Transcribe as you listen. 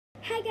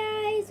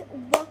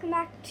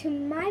back to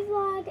my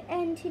vlog,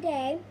 and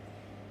today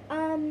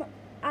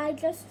I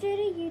just did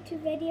a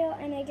YouTube video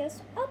and I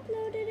just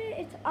uploaded it.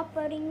 It's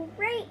uploading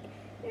right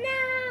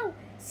now.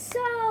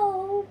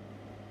 So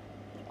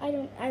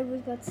I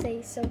was about to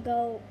say, so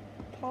go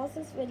pause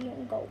this video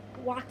and go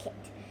watch it.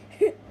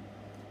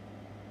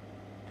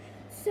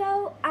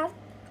 So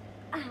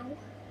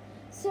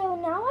so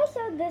now I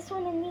showed this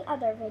one in the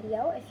other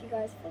video, if you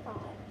guys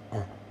forgot.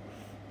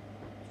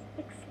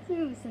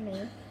 Excuse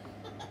me.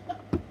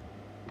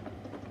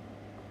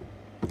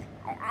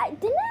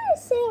 Didn't I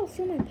say I'll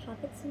show my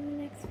puppets in the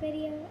next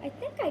video? I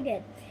think I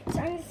did. So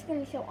I'm just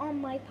going to show all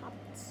my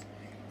puppets.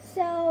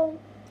 So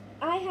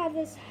I have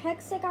this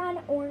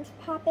hexagon orange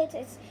puppet.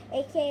 It's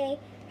aka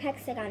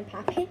hexagon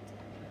puppet.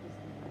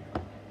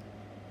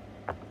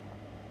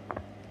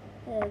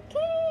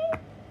 Okay.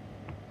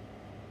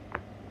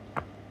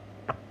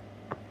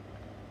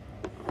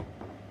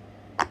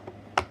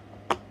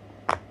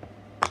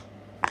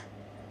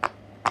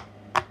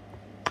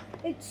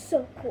 It's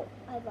so cool.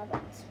 I love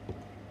it.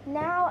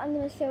 Now I'm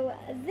going to show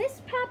this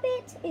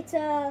puppet. It's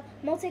a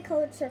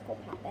multicolored circle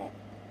puppet.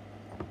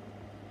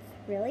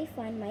 It's really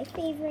fun. My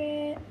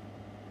favorite.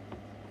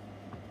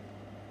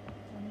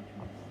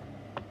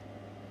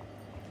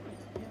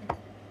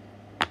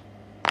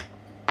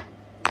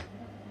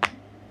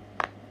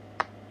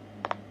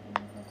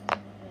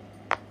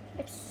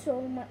 It's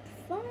so much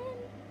fun.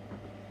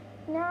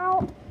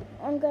 Now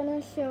I'm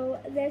going to show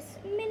this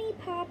mini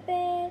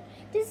puppet.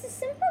 Does a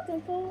simple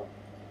dimple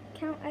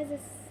count as a...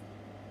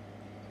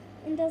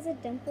 And does a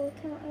dimple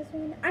count as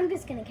one? I'm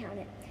just going to count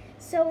it.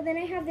 So then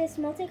I have this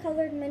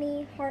multicolored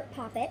mini heart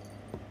puppet.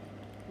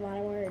 A lot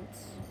of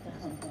words.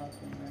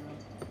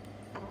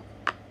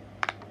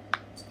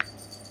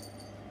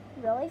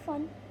 Really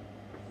fun.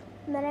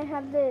 And then I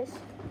have this.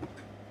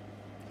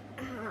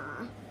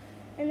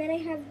 And then I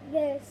have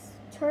this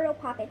turtle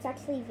puppet. It's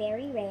actually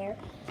very rare.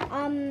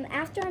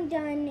 After I'm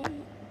done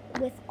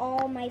with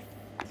all my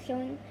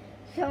showing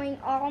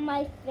all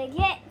my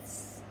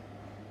fidgets.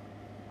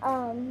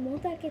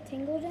 Won't that get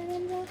tangled in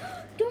them though?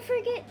 Don't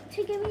forget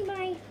to give me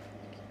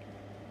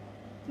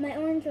my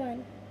orange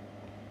one.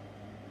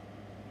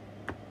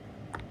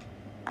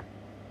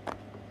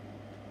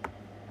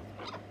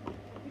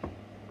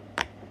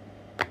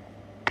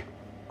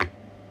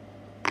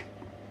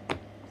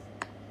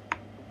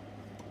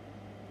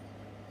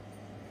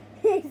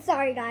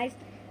 Sorry guys.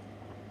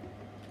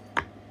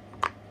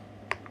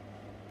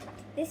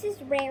 This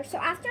is rare. So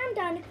after I'm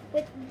done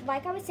with,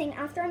 like I was saying,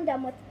 after I'm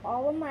done with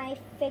all of my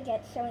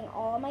fidgets, showing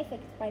all of my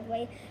fidgets, by the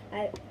way,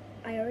 I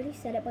already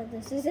said it, but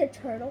this is a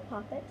turtle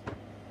puppet.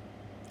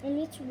 And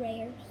it's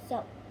rare.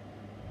 So,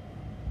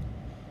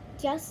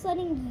 just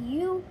letting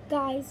you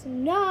guys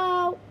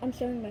know, I'm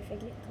showing my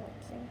fidget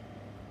collection.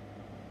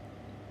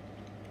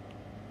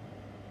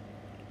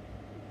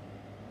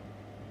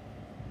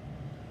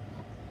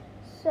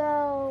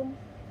 So,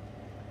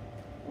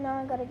 now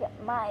I'm gonna get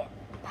my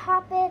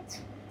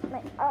puppet.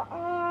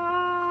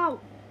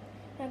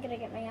 I'm gonna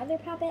get my other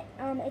puppet.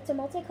 It's a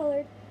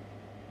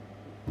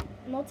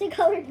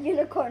multicolored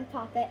unicorn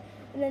puppet,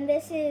 and then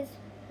this is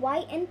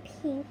white and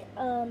pink.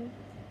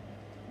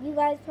 You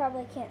guys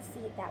probably can't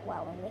see it that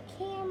well in the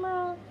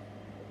camera.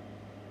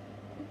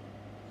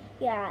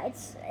 Yeah,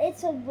 it's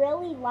a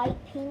really light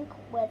pink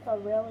with a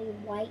really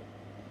white,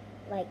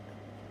 but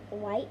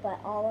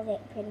all of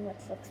it pretty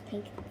much looks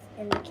pink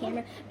in the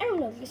camera. I don't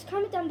know. Just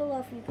comment down below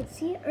if you could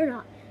see it or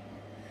not.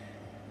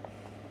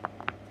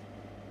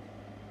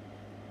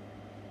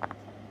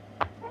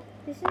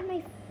 This is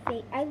my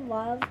favorite. I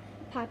love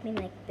popping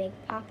like big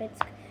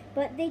poppets,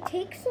 but they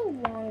take so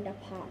long to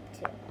pop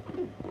too.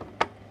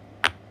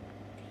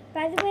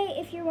 By the way,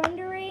 if you're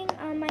wondering,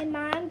 my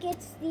mom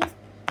gets these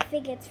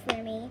fidgets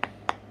for me.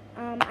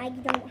 I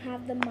don't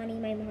have the money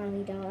my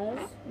mommy does.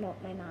 No,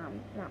 my mom,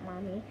 not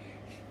mommy.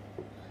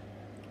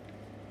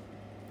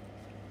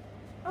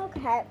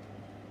 Okay,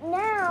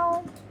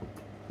 now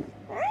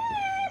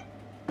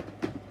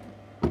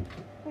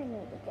I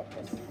need to get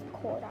this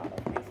cord out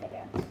of my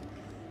fidgets.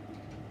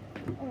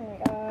 Oh my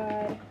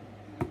god.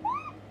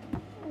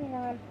 Oh my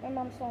god. My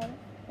mom's phone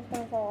is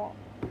going to fall.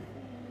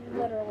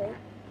 Literally.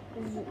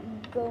 Is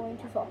going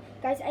to fall.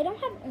 Guys, I don't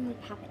have only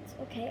puppets,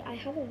 okay? I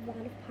have a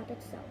lot of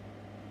puppets though.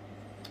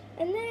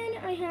 And then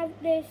I have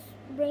this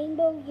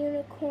rainbow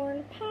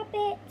unicorn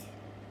puppet.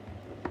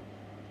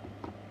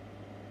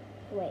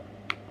 Wait.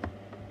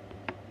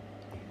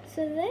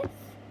 So this,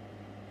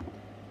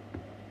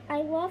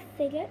 I love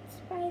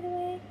fidgets, by the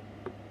way.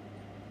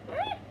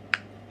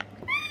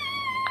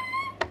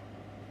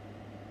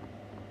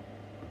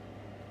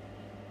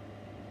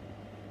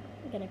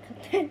 I'm gonna cut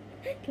that.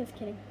 Just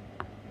kidding.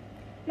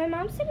 My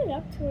mom set it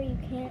up to where you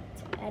can't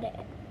edit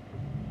it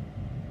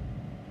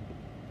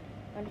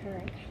on her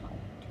account.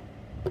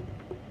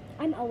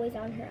 I'm always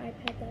on her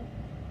iPad though.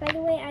 By the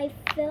way, I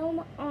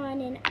film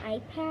on an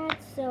iPad,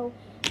 so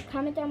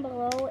comment down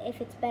below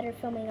if it's better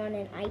filming on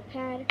an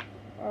iPad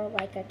or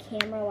like a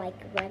camera like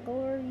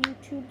regular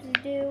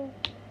YouTubers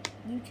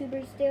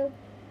do.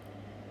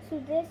 So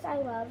this I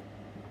love.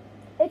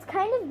 It's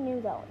kind of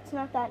new though. It's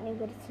not that new,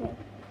 but it's new.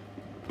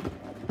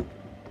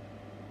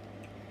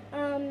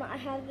 I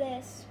have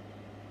this.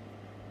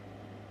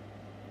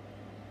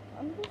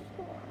 I'm just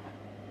gonna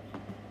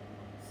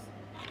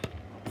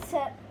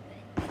set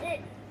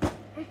it.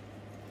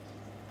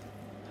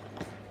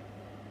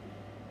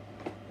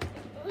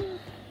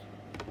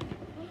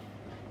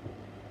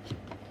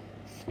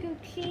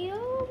 Scoochie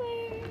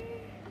over.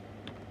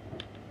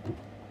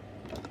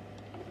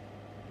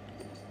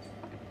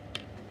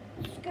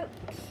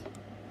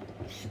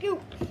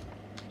 Scoot.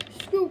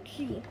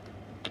 Scoochie.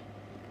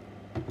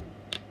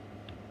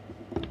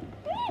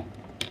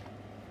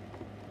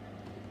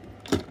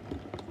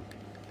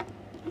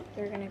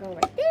 You're gonna go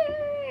right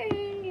there,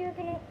 and you're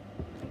gonna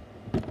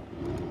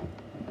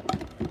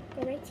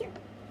go right here.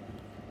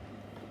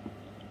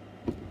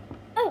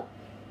 Oh,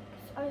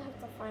 I have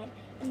to find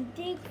and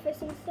dig for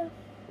some stuff.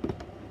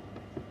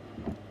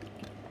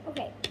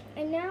 Okay,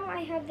 and now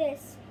I have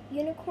this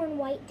unicorn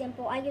white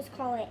dimple. I just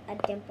call it a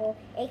dimple,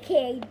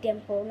 aka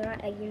dimple,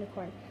 not a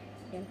unicorn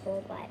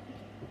dimple, but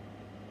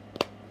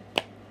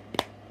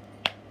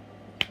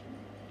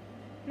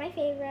my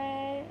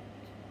favorite.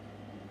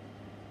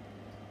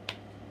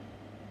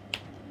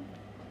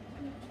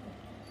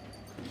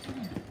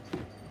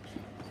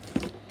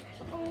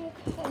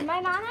 My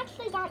mom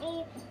actually got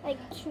me like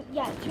two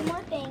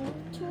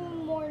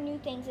more new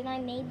things, and I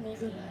made me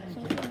some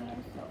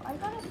things. So I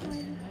gotta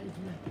find.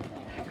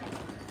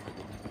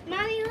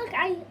 Mommy,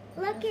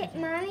 look at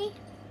Mommy.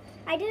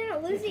 I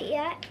didn't lose it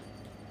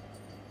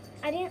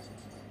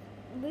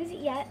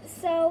yet.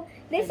 So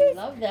this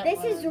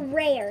is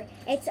rare.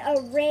 It's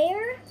a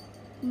rare,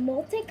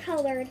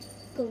 multicolored,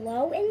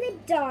 glow in the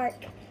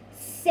dark,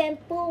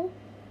 simple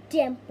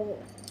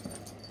dimple.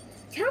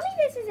 Tell me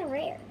this isn't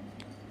rare.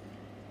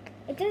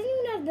 It doesn't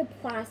even have the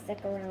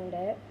plastic around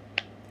it.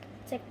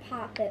 It's like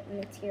pop-it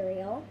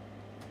material.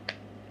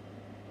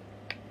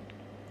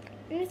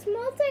 And it's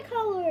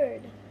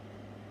multicolored.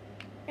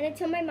 And I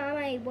told my mom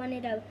I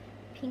wanted a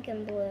pink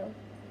and blue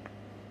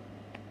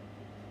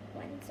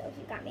one. So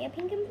she got me a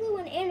pink and blue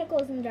one, and it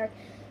glows in the dark.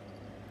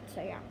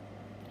 So yeah.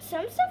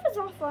 Some stuff was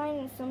all fine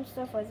and some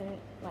stuff wasn't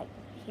like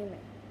human.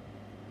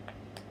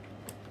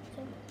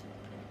 So,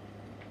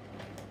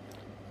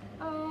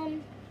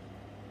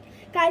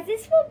 guys,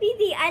 this will be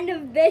the end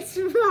of this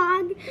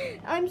vlog.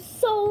 I'm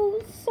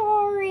so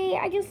sorry.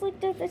 I just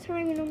looked at the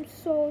time and I'm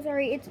so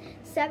sorry. It's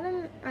I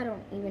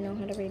don't even know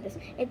how to read this.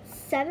 It's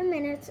 7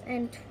 minutes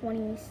and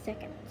 20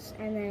 seconds.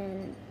 And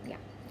then, yeah.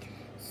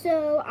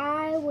 So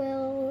I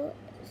will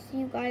see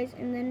you guys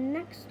in the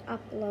next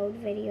upload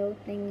video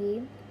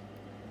thingy.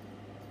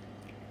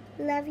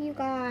 Love you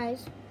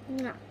guys.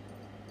 Mwah.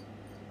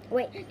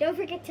 Wait, don't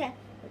forget to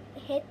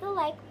hit the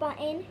like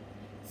button.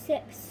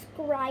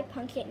 Subscribe,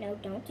 pumpkin. No,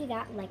 don't do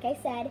that. Like I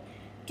said,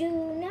 do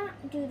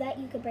not do that.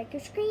 You could break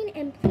your screen,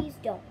 and please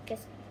don't.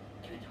 Just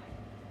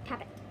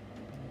tap it.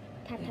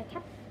 Tap, tap,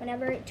 tap.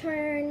 Whenever it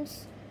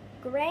turns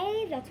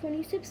gray, that's when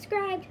you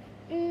subscribed.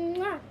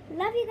 Mwah.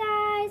 Love you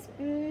guys.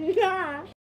 Mwah.